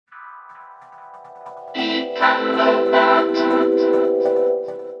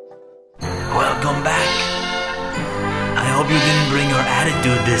Welcome back. I hope you didn't bring your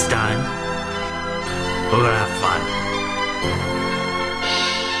attitude this time. We're gonna have fun.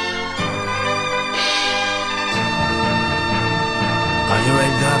 Are you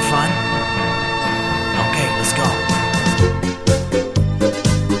ready to have fun? Okay, let's go.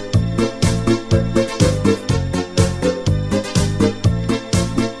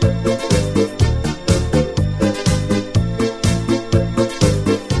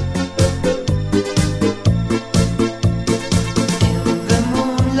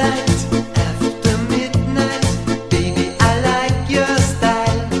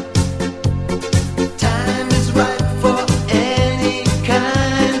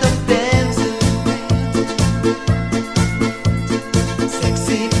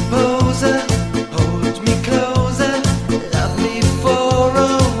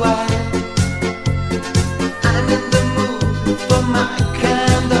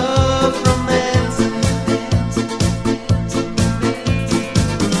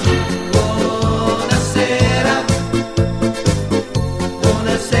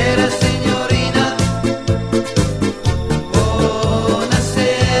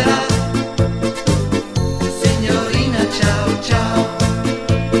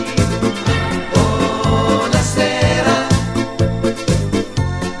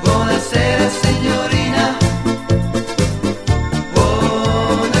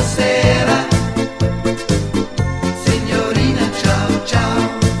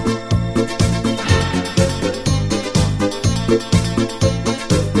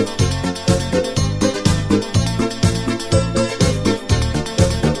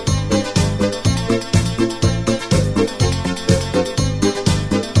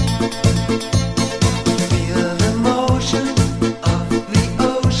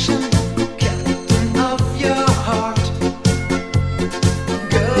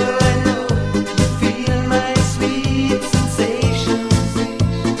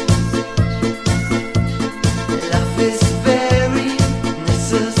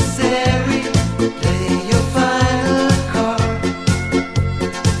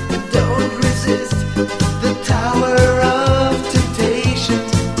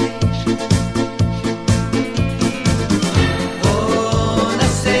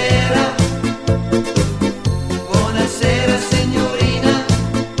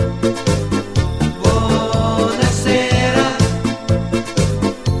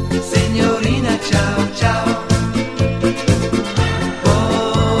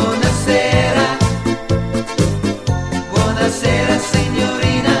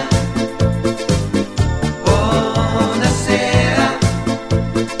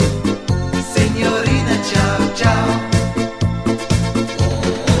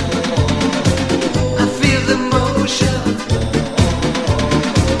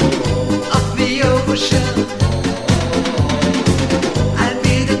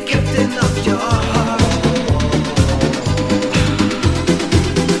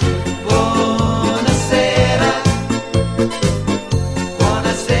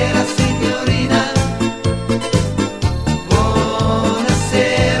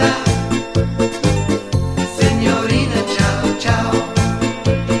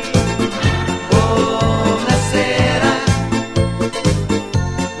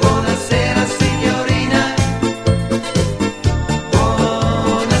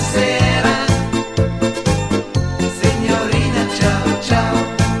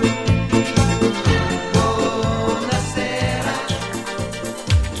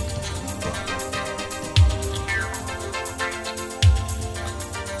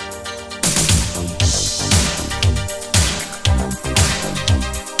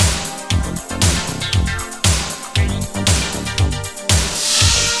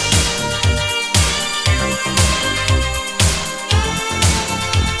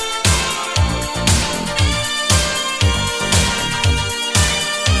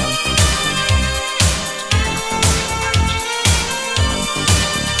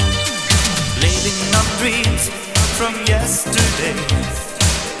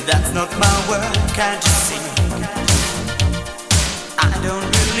 That's not my work, can't you see? I don't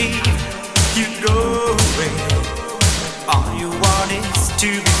believe you go away. All you want is to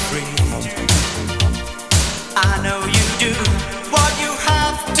be free. I know you do what you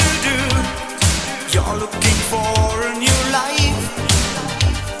have to do. You're looking for a new life.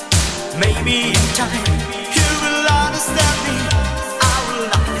 Maybe in time you will understand me. Our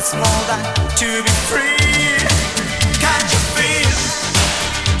life is more than to be free. Can't you feel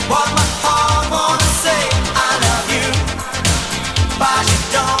what my heart wanna say? I love you, but you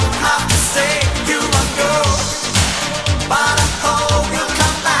don't have to say you must go.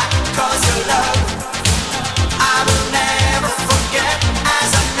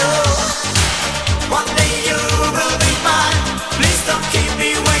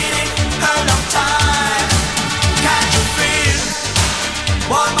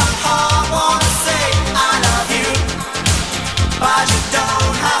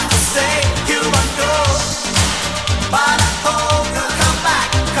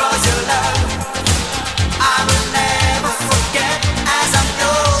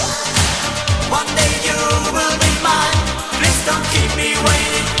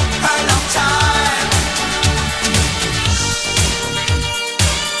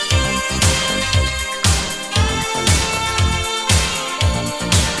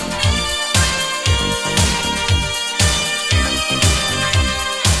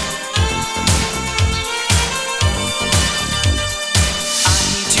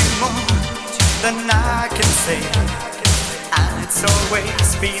 than I can say, and it's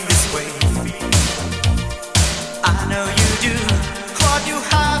always been this way. I know you do what you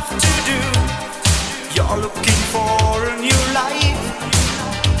have to do. You're looking for a new life.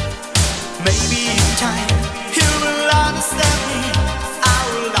 Maybe in time you will understand me.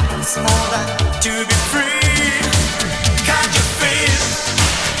 Our life is more than to be free. Can't you feel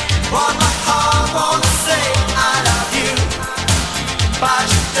what my heart wanna say? I love you, but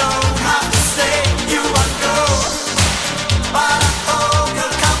you don't have to stay. You won't go, but I hope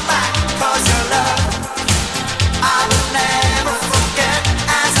you'll come back, 'cause your love I will never forget.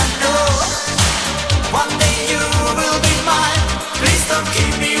 As I know one day you will be mine. Please don't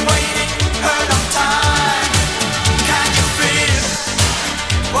keep me waiting a long time. Can't you feel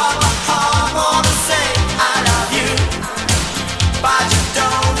what my heart wanna say? I love you, but you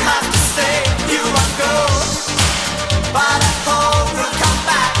don't have to stay. You won't go, but I hope you'll come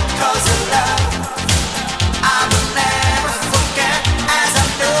back, 'cause your love I will never forget. As I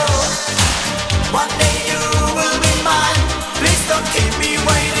know one day you will be mine. Please don't keep me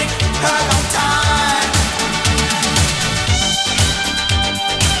waiting a long time.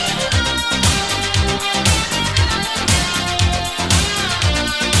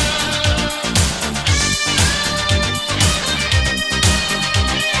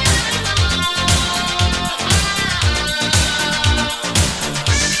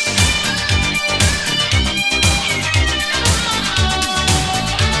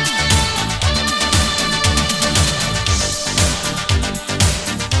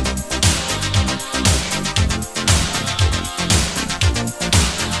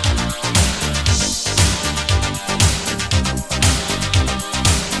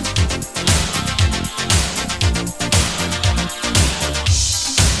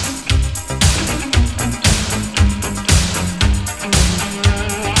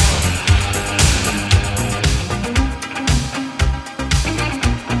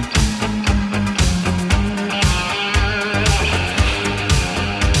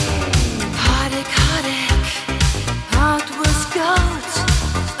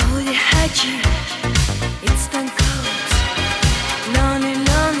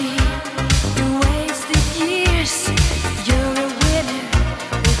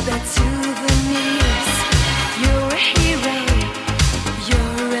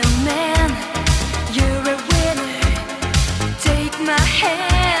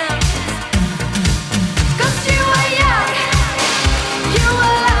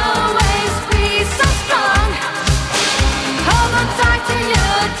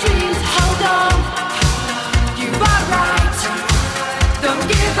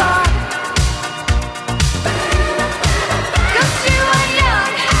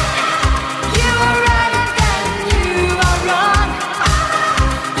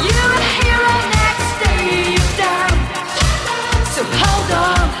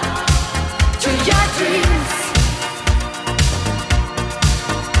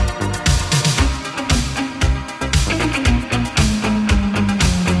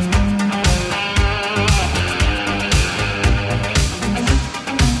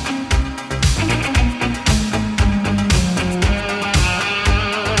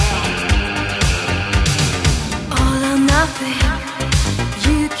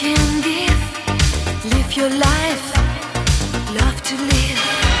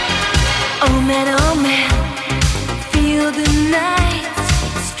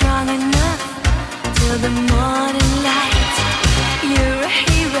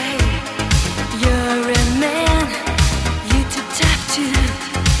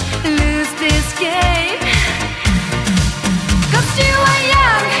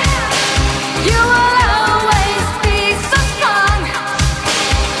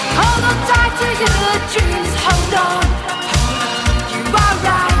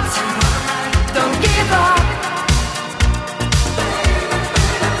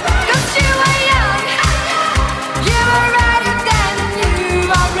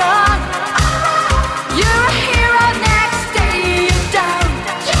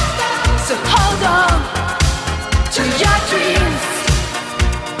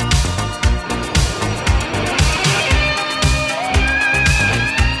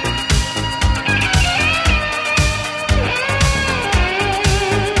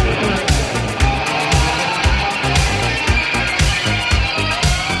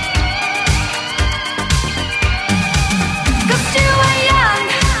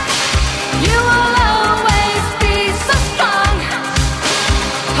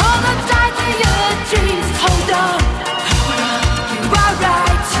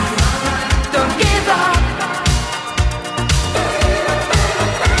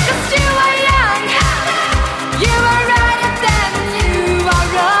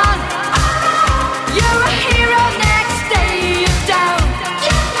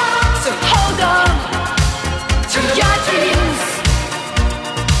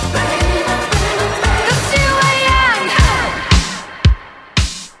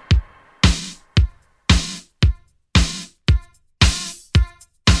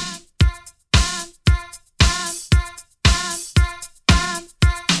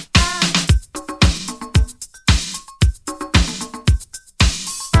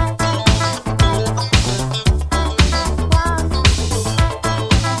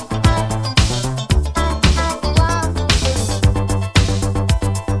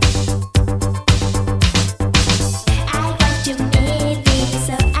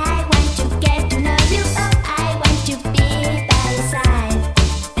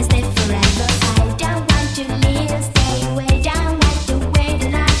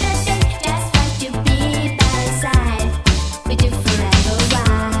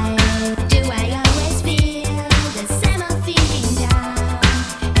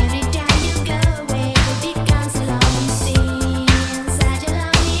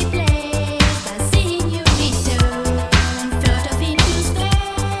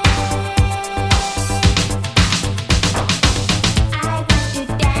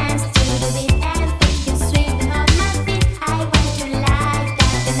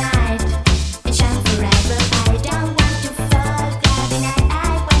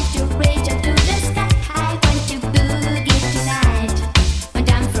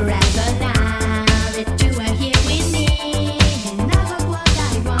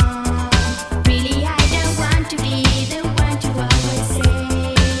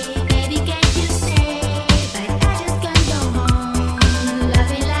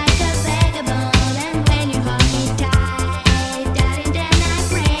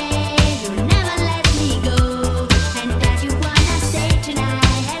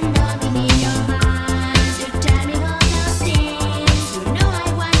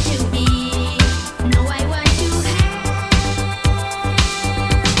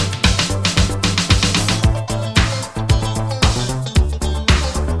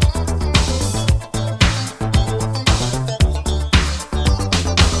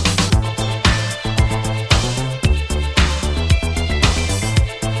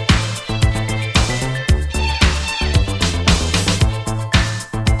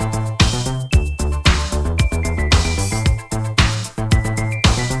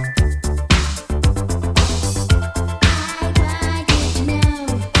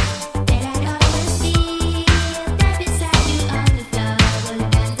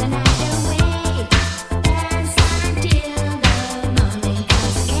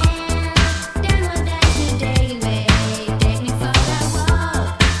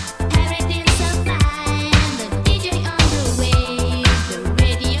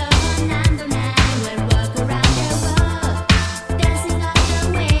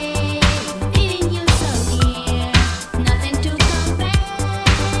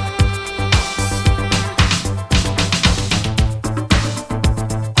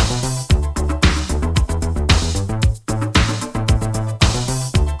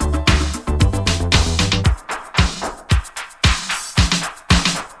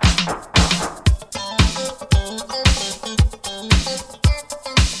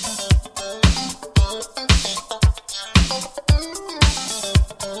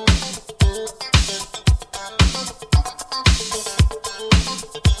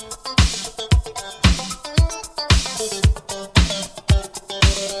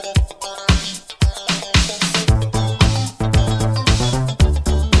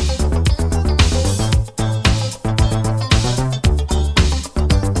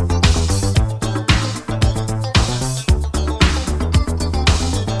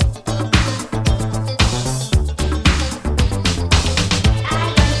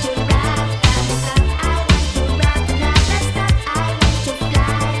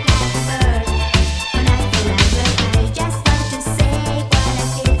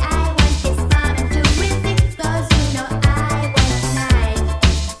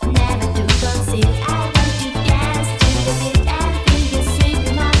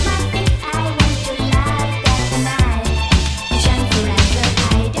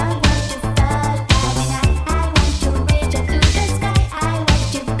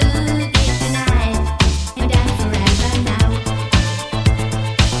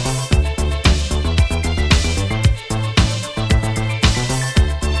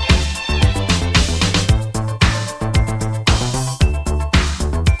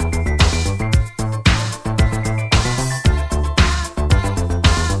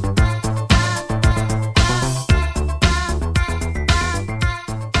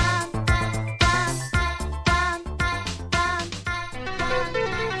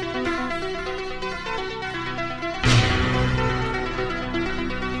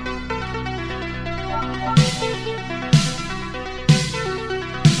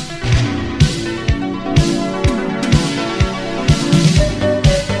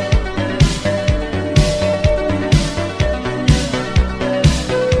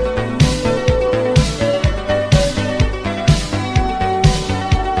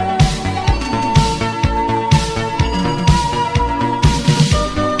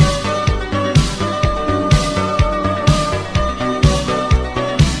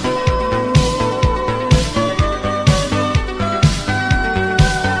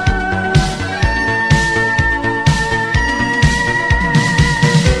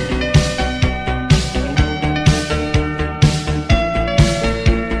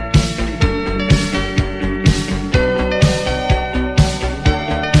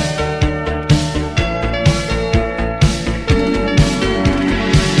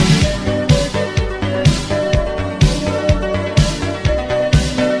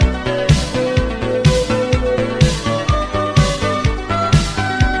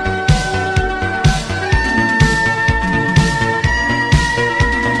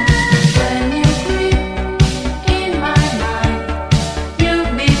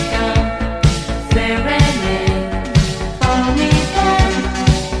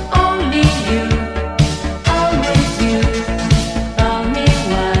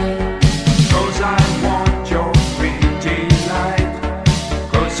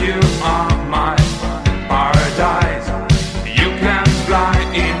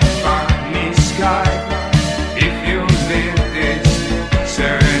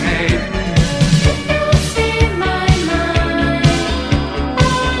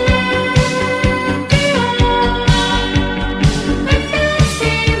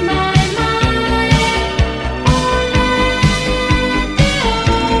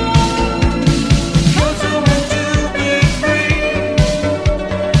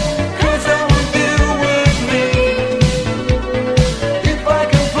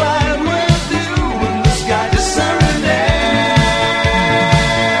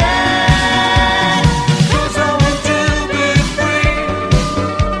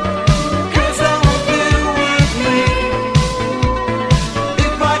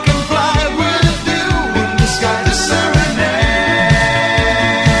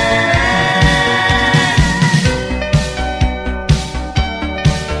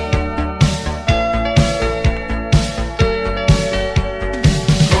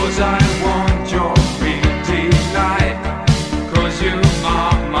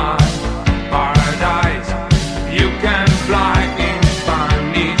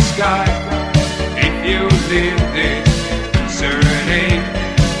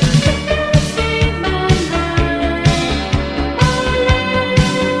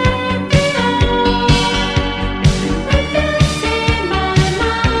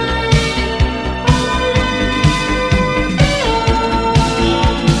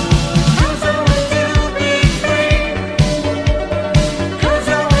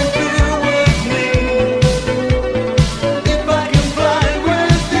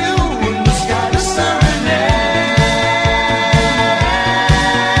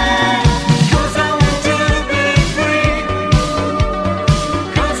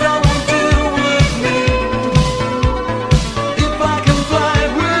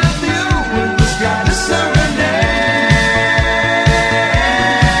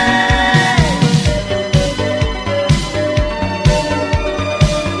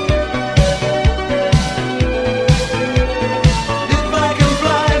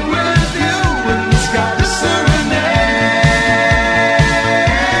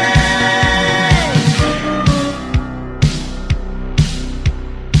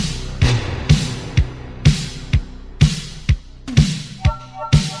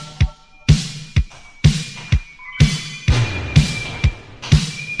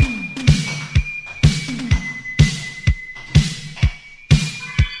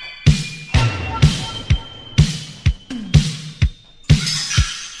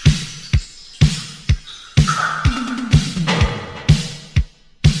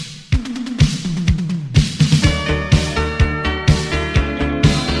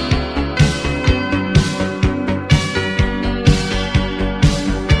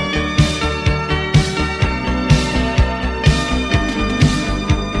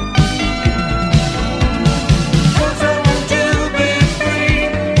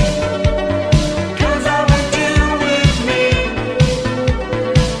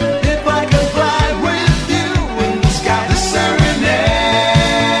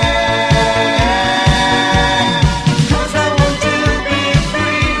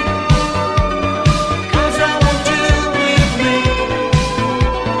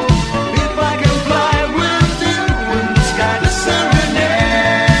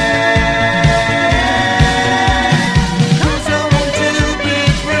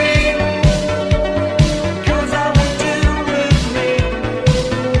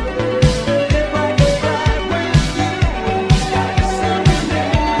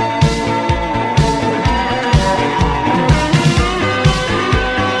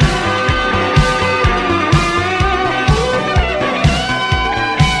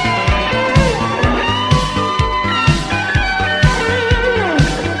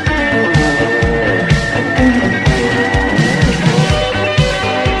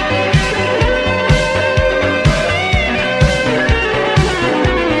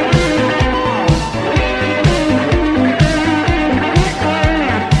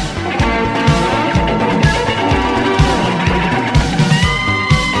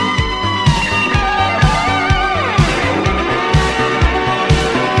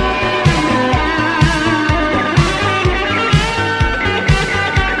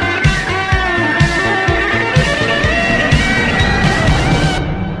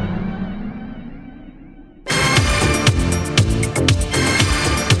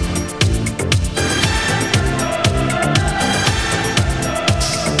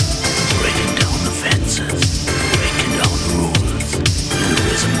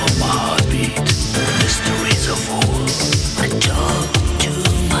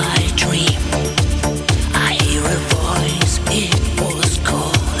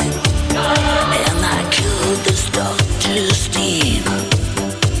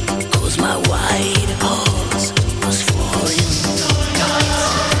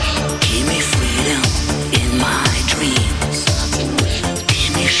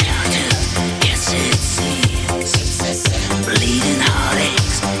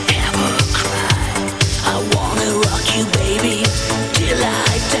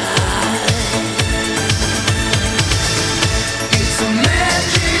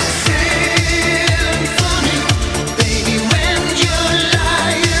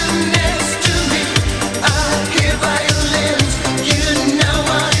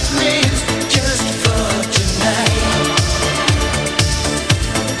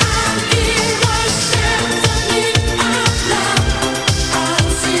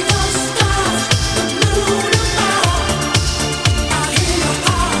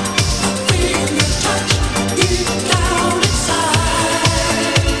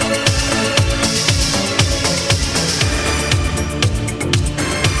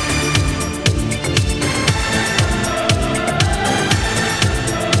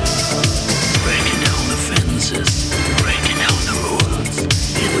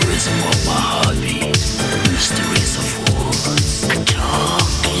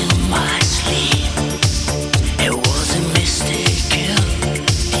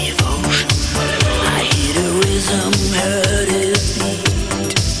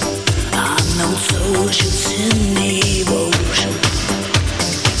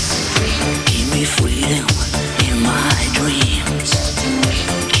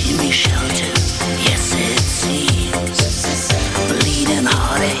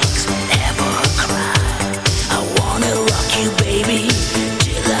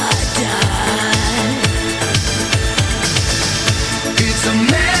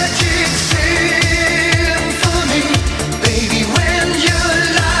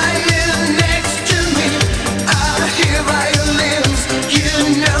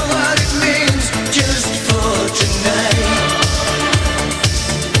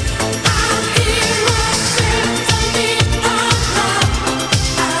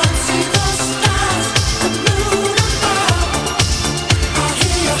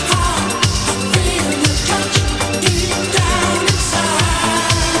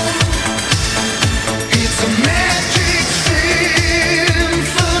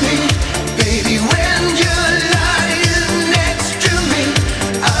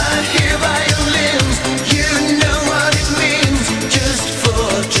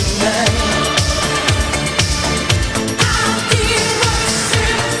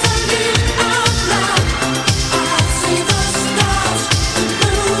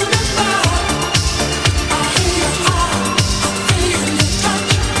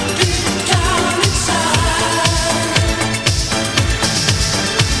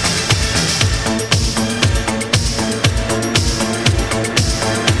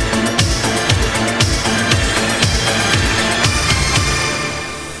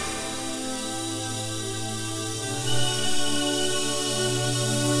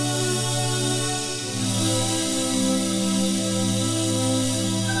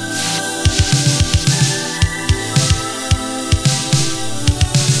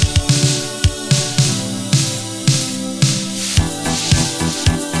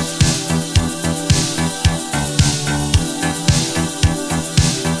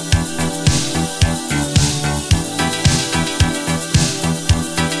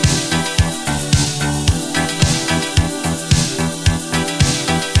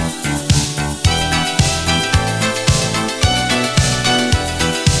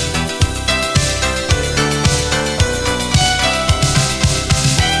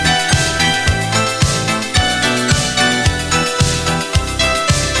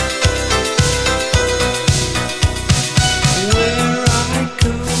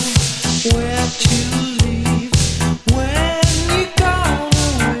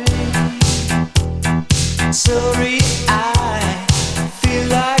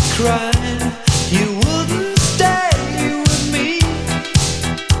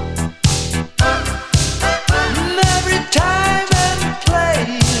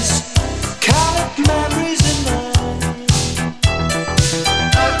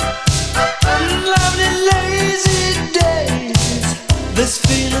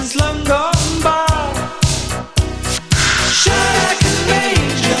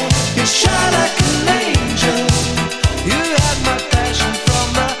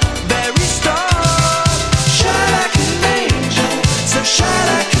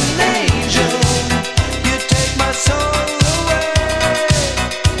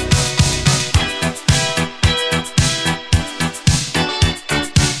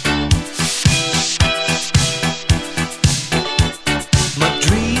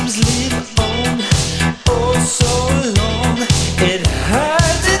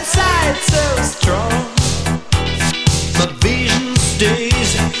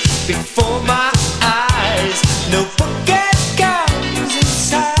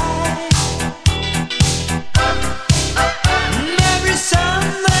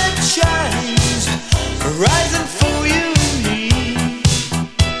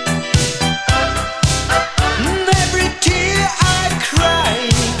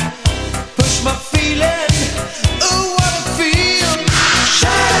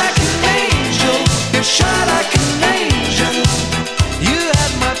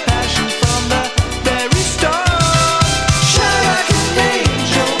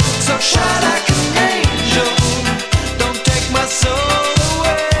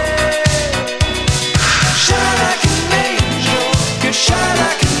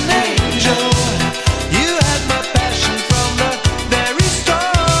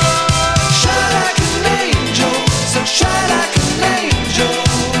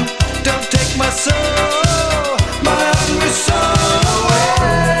 soul, my hungry soul away.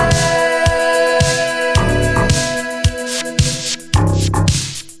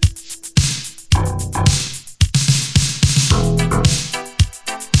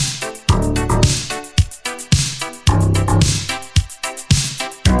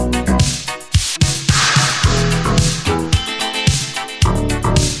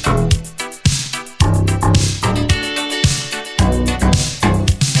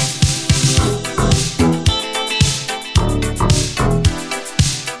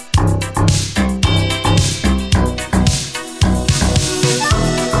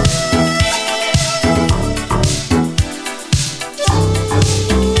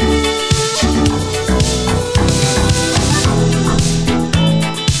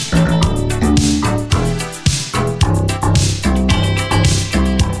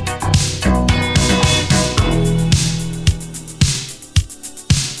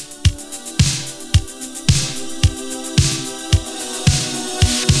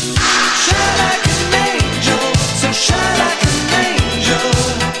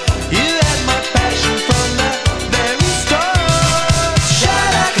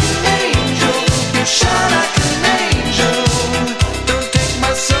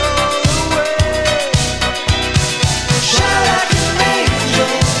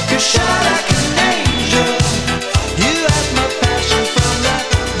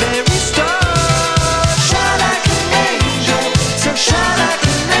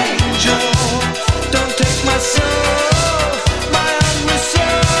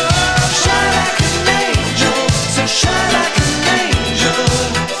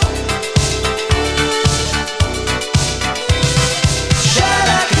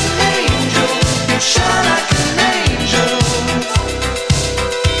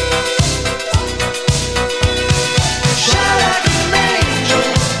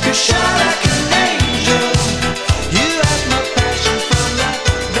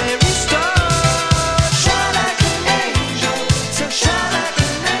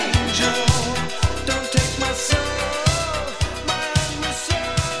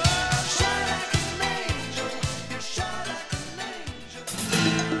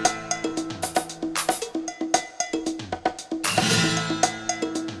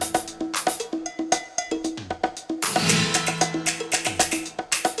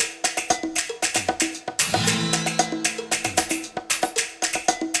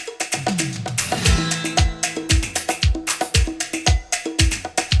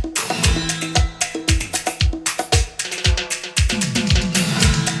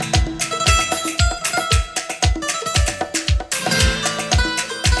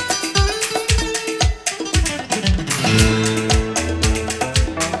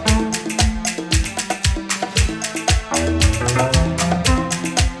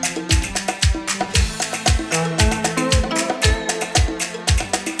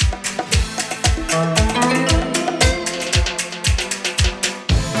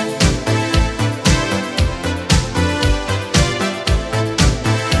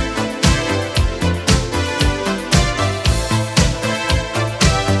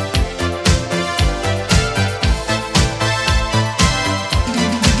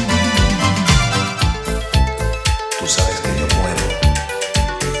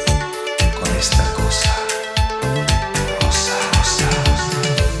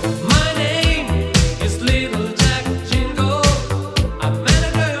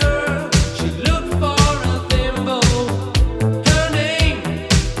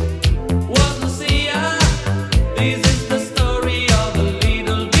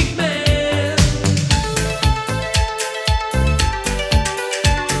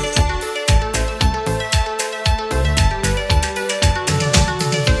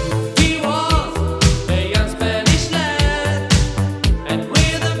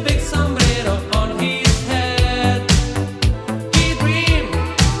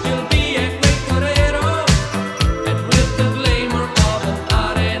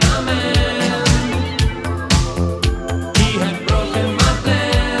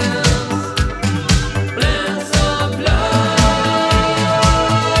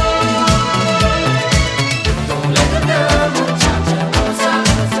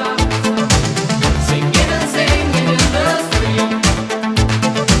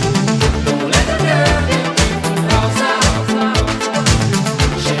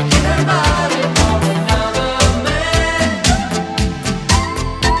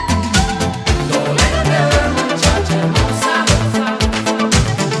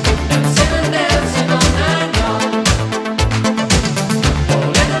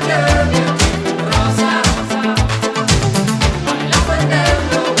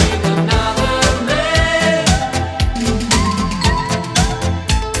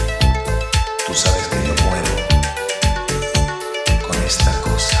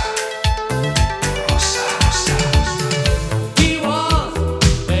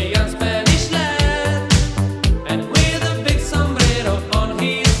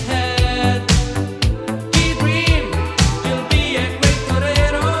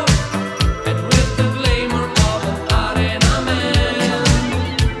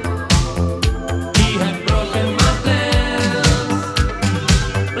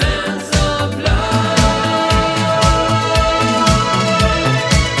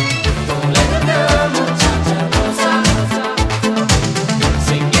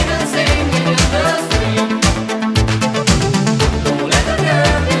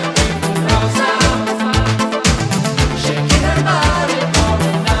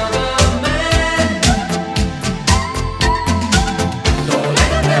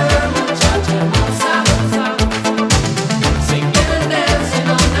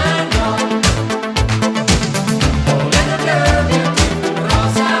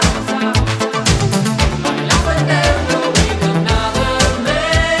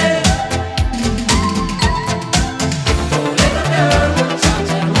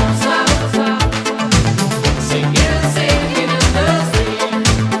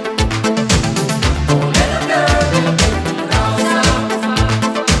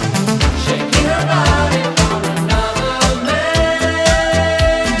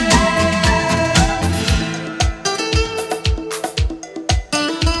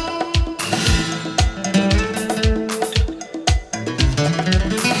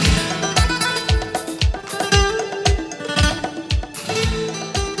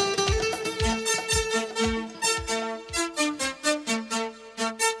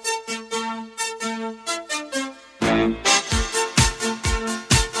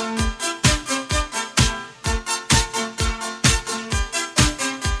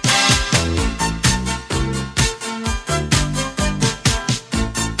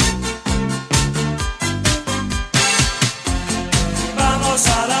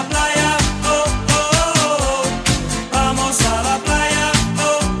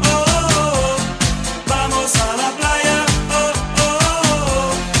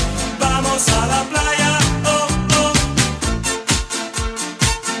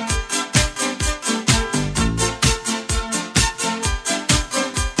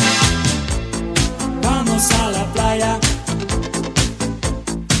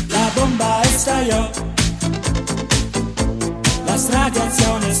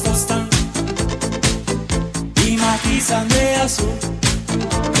 estos están y matizan de azul.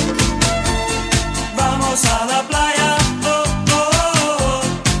 Vamos a la playa, oh, oh, oh.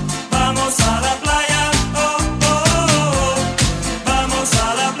 Vamos a la playa, oh, oh, oh. Vamos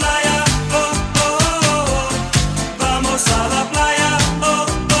a la playa, oh, oh, oh. Vamos a la playa, oh,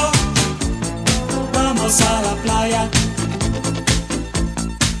 oh. Vamos a la playa.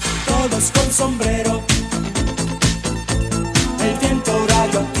 Todos con sombrero, el viento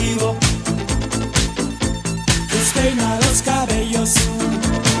radioactivo despeina los cabellos.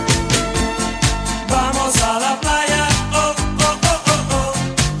 Vamos a la playa, oh, oh, oh, oh, oh.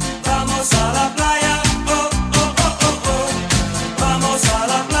 Vamos a la playa, oh, oh, oh, oh, oh. Vamos a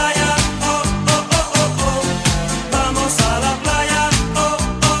la playa, oh, oh, oh, oh, oh. Vamos a la playa, oh,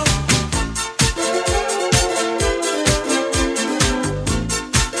 oh.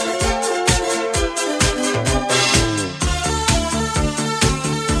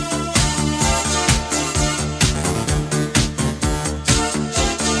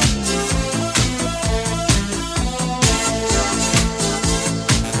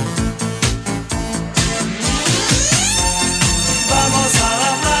 Vamos a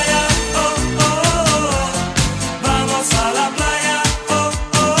la playa, oh, oh, oh. Vamos a la playa, oh, oh,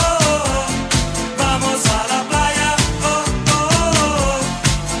 oh. Vamos a la playa, oh, oh, oh.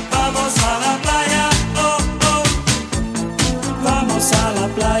 Vamos a la playa, oh, oh. Vamos a la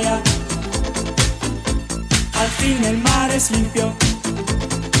playa. Al fin el mar es limpio,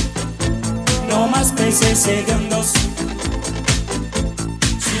 no más peces hediondos,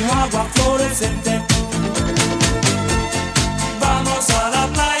 sino agua fluorescente. Vamos a la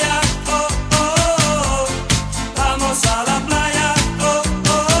playa, oh, oh, oh. Vamos a la playa, oh,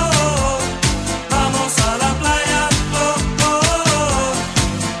 oh, oh. Vamos a la playa, oh, oh, oh.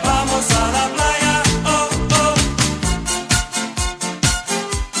 Vamos a la playa, oh, oh.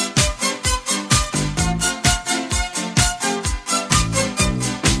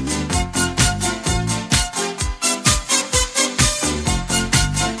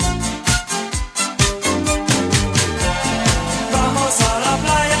 Vamos a la playa, oh, oh, oh. Vamos a la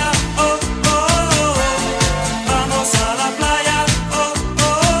playa, oh, oh, oh. Vamos a la playa, oh, oh,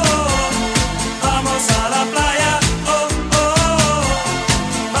 oh. Vamos a la playa, oh, oh, oh.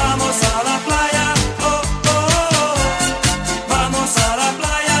 Vamos a la playa, oh, oh, oh.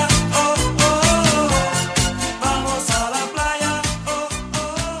 Vamos a la playa, oh, oh,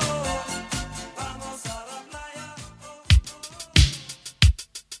 oh. Vamos a la playa.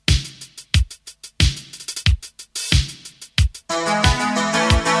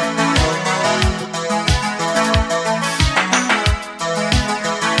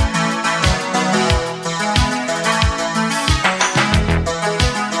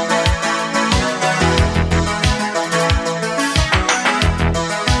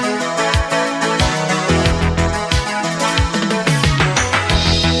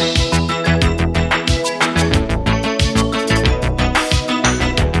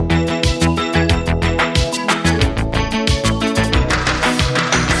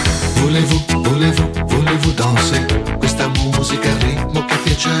 Volevo danser, questa musica il ritmo che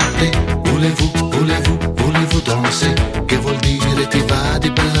piace a te. Volevo danser, che vuol dire ti va di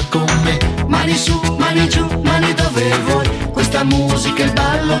ballare con me. Mani su, mani giù, mani dove vuoi, questa musica è il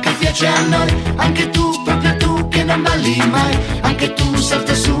ballo che piace a noi. Anche tu, proprio tu che non balli mai, anche tu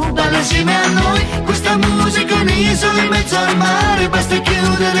salta su, balla insieme a noi. Questa musica è un'isola in mezzo al mare, basta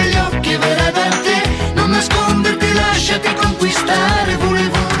chiudere gli occhi e verrà da te. Non nasconderti, lasciati conquistare.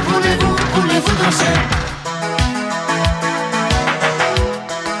 Volevo danser.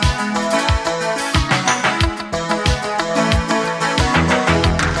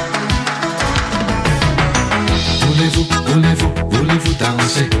 Volevo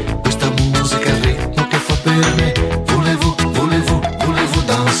danser, questa musica è il ritmo che fa per me. Volevo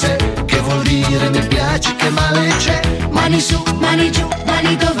danser, che vuol dire mi piaci, che male c'è. Mani su, mani giù,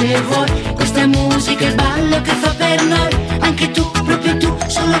 mani dove vuoi, questa musica è il ballo che fa per noi. Anche tu, proprio tu,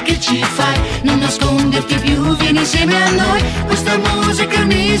 solo che ci fai, non nasconderti più, vieni insieme a noi. Questa musica è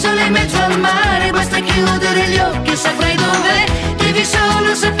un'isola in mezzo al mare, basta chiudere gli occhi e saprai dov'è. Devi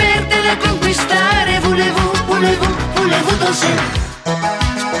solo sapertela conquistare. Volevo danser.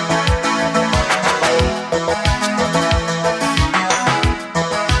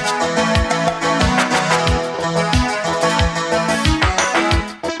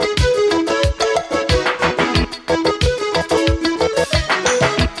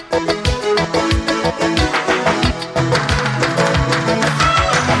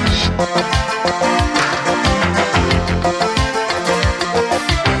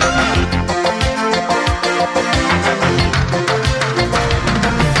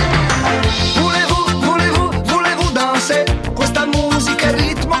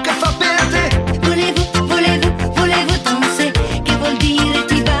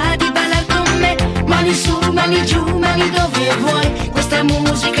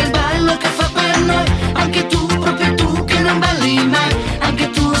 quello che fa per noi. Anche tu, proprio tu che non balli mai, anche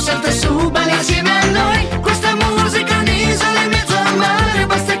tu salta su, balli insieme a noi. Questa musica è un'isola in mezzo al mare,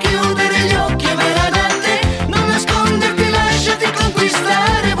 basta chiudere gli occhi e verrà da te. Non nasconderti, lasciati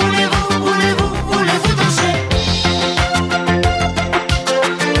conquistare. Volevo danser.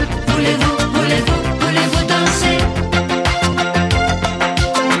 Volevo danser.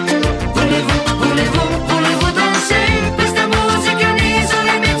 Volevo danser. Questa musica è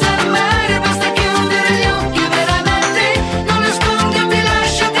un'isola in mezzo al mare, basta chiudere gli occhi e verrà da te. Non nasconderti,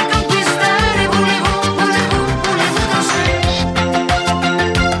 lasciati conquistare. Volevo danser.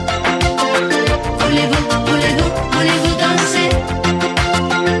 Volevo danser.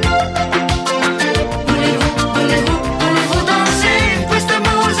 Volevo danser. Questa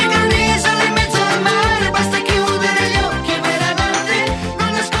musica è un'isola in mezzo al mare, basta chiudere gli occhi e verrà da te.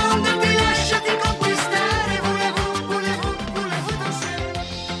 Non nasconderti, lasciati conquistare. Volevo danser.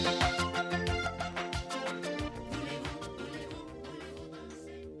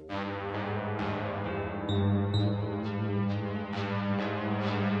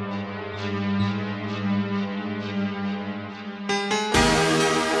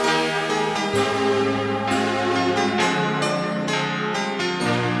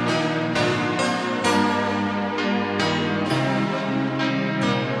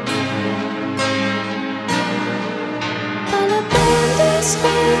 Pas la peine de se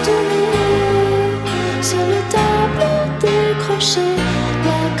retourner sur le tableau décroché,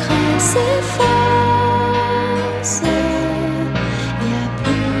 la craie s'efface, y a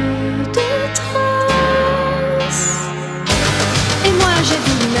plus de traces. Et moi je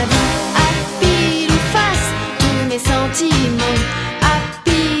vis ma vie à pile ou face, tous mes sentiments à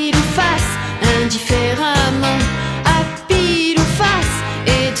pile ou face, indifféremment à pile ou face,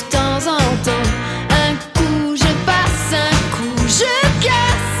 et de temps en temps un coup je passe, un coup je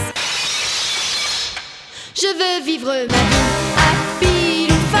casse. Je veux vivre ma vie à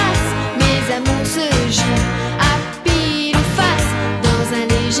pile ou face, mes amours se jouent à pile ou face, dans un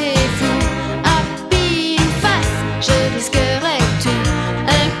léger flou, à pile ou face, je risquerais tout.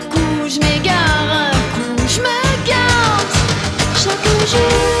 Un coup je m'égare, un coup je me gante. Chaque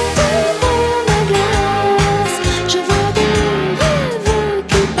jour devant ma glace, je vois des rêves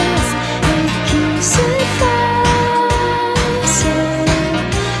qui passent et qui s'effacent.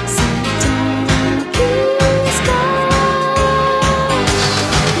 C'est temps qui se cache.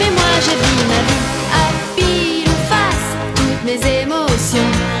 Mais moi je vis ma vie à pile ou face, toutes mes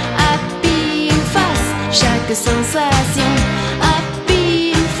émotions à pile ou face, chaque sensation à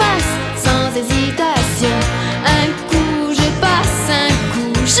pile ou face, sans hésitation. Un coup je passe, un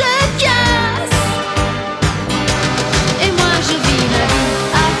coup je casse. Et moi je vis ma vie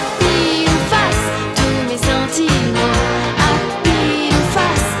à pile ou face, tous mes sentiments à pile ou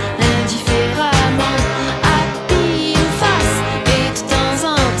face, indifféremment à pile ou face, et de temps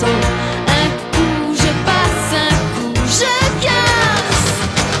en temps un coup je passe, un coup je casse.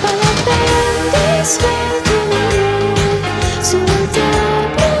 Pas la peine de se retourner sur le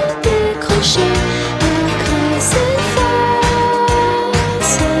tableau décroché,